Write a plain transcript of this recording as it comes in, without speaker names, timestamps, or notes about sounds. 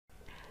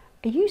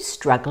Are you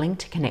struggling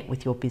to connect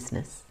with your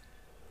business?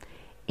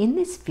 In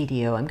this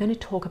video, I'm going to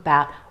talk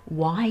about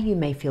why you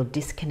may feel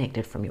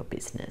disconnected from your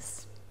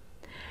business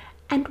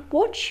and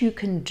what you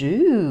can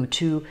do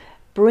to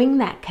bring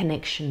that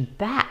connection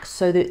back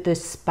so that the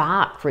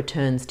spark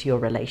returns to your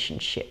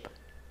relationship.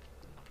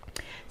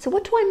 So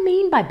what do I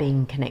mean by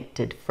being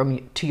connected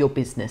to your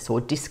business or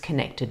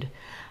disconnected?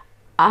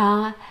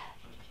 When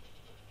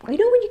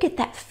you get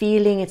that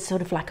feeling, it's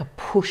sort of like a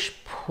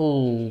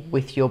push-pull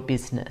with your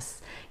business.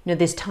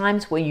 There's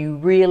times where you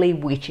really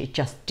wish it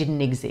just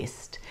didn't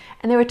exist.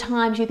 And there are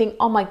times you think,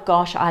 oh my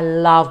gosh, I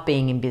love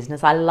being in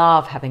business. I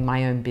love having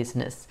my own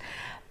business.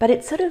 But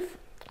it sort of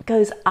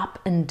goes up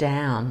and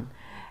down.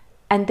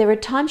 And there are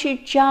times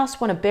you just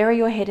want to bury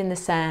your head in the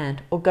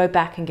sand or go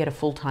back and get a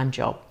full-time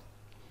job.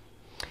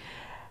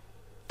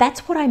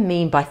 That's what I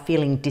mean by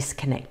feeling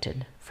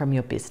disconnected from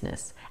your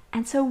business.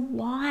 And so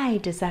why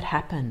does that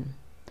happen?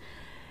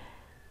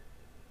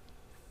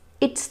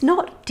 It's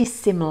not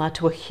dissimilar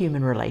to a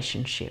human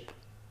relationship.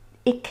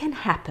 It can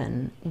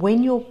happen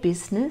when your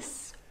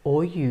business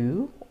or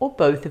you or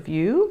both of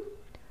you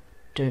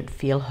don't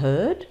feel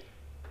heard,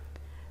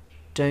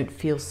 don't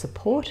feel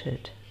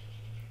supported.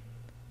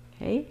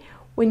 Okay?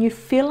 When you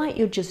feel like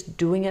you're just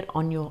doing it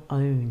on your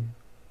own.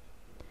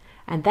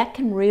 And that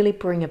can really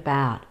bring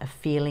about a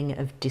feeling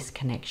of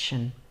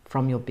disconnection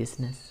from your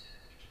business.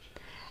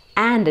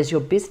 And as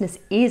your business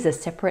is a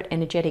separate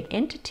energetic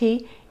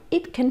entity,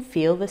 it can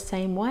feel the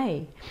same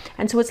way.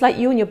 And so it's like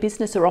you and your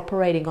business are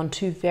operating on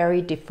two very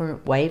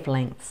different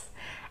wavelengths.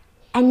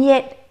 And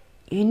yet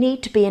you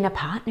need to be in a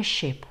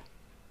partnership.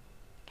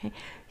 Okay?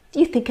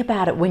 You think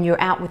about it when you're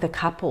out with a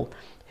couple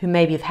who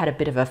maybe have had a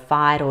bit of a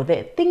fight or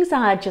things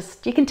are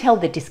just, you can tell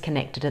they're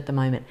disconnected at the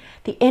moment.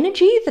 The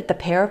energy that the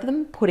pair of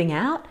them putting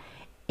out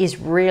is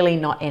really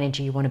not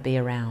energy you want to be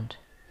around.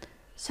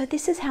 So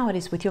this is how it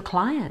is with your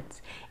clients.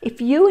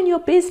 If you and your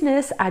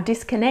business are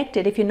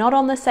disconnected, if you're not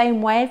on the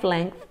same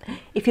wavelength,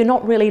 if you're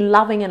not really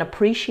loving and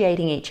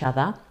appreciating each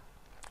other,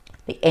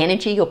 the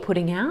energy you're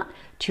putting out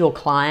to your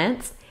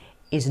clients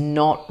is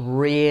not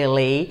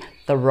really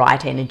the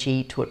right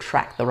energy to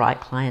attract the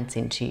right clients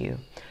into you.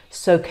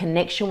 So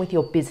connection with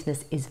your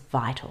business is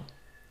vital.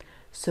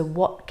 So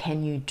what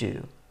can you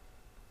do?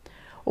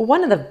 Well,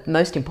 one of the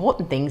most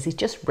important things is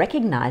just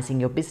recognizing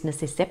your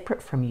business is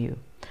separate from you.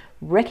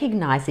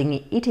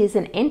 Recognizing it is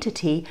an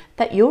entity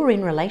that you're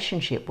in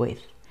relationship with.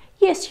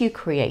 Yes, you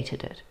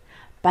created it,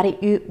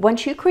 but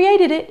once you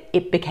created it,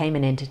 it became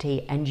an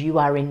entity and you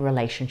are in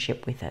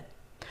relationship with it.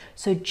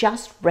 So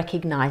just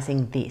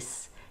recognizing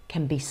this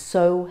can be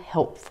so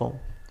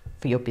helpful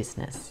for your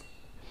business.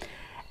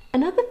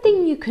 Another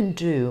thing you can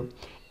do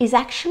is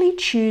actually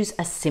choose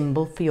a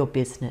symbol for your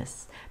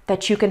business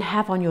that you can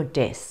have on your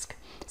desk.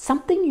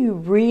 Something you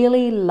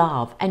really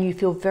love and you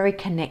feel very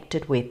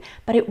connected with,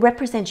 but it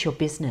represents your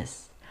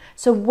business.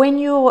 So when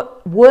you're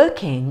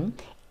working,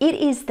 it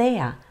is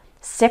there,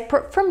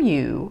 separate from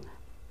you,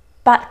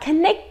 but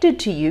connected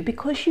to you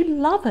because you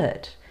love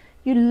it.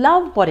 You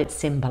love what it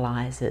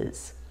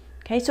symbolizes.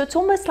 Okay, so it's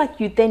almost like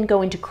you then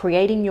go into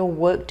creating your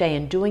workday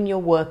and doing your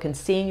work and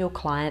seeing your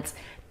clients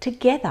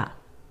together.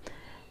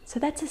 So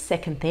that's a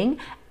second thing.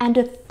 And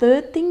a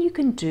third thing you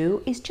can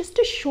do is just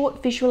a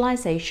short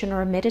visualization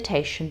or a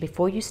meditation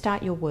before you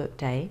start your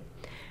workday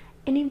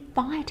and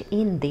invite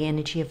in the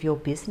energy of your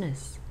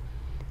business.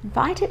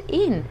 Invite it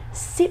in,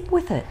 sit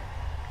with it,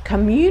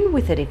 commune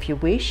with it if you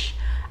wish,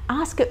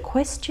 ask it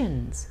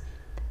questions,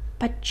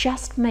 but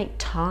just make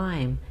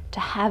time to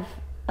have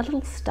a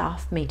little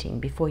staff meeting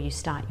before you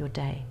start your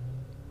day.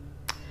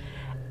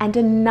 And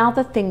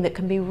another thing that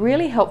can be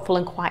really helpful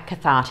and quite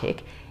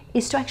cathartic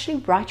is to actually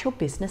write your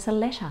business a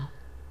letter.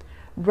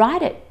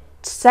 Write it.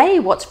 Say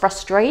what's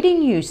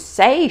frustrating you.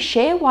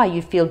 Share why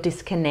you feel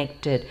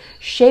disconnected.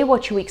 Share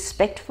what you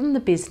expect from the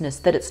business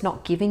that it's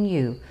not giving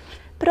you.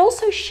 But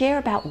also share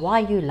about why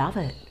you love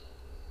it.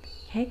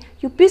 Okay?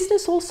 Your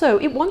business also,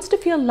 it wants to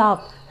feel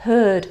loved,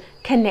 heard,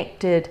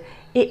 connected.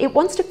 It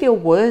wants to feel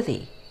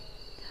worthy.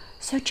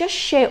 So just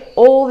share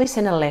all this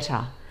in a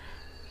letter.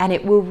 And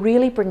it will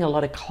really bring a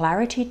lot of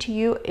clarity to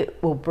you.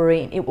 It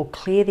will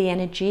clear the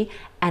energy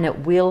and it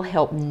will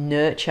help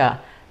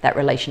nurture that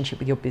relationship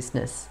with your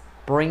business.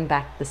 Bring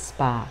back the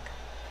spark.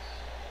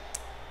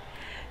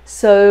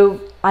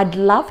 So I'd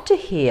love to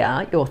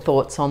hear your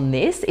thoughts on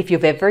this. If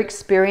you've ever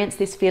experienced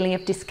this feeling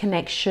of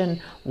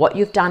disconnection, what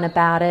you've done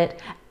about it,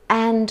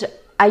 and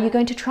are you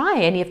going to try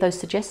any of those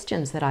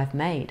suggestions that I've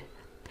made?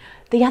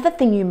 The other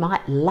thing you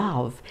might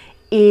love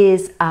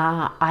is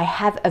I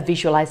have a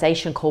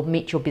visualization called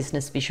Meet Your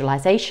Business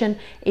Visualization.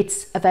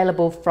 It's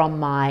available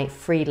from my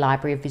free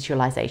library of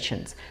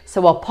visualizations.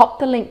 So I'll pop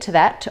the link to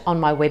that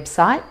on my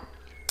website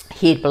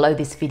here below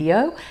this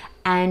video,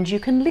 and you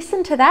can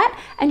listen to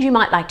that, and you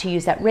might like to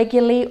use that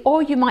regularly,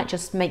 or you might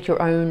just make your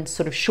own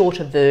sort of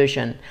shorter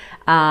version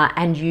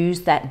and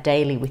use that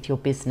daily with your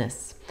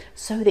business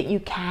so that you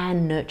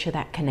can nurture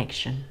that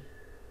connection.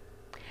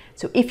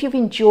 So if you've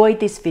enjoyed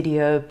this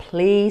video,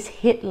 please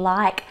hit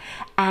like,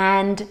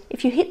 and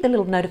if you hit the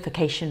little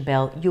notification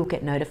bell, you'll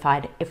get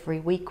notified every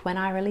week when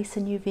I release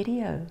a new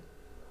video.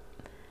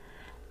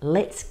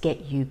 Let's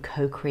get you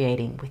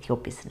co-creating with your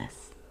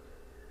business.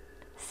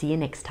 See you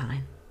next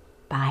time.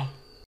 Bye.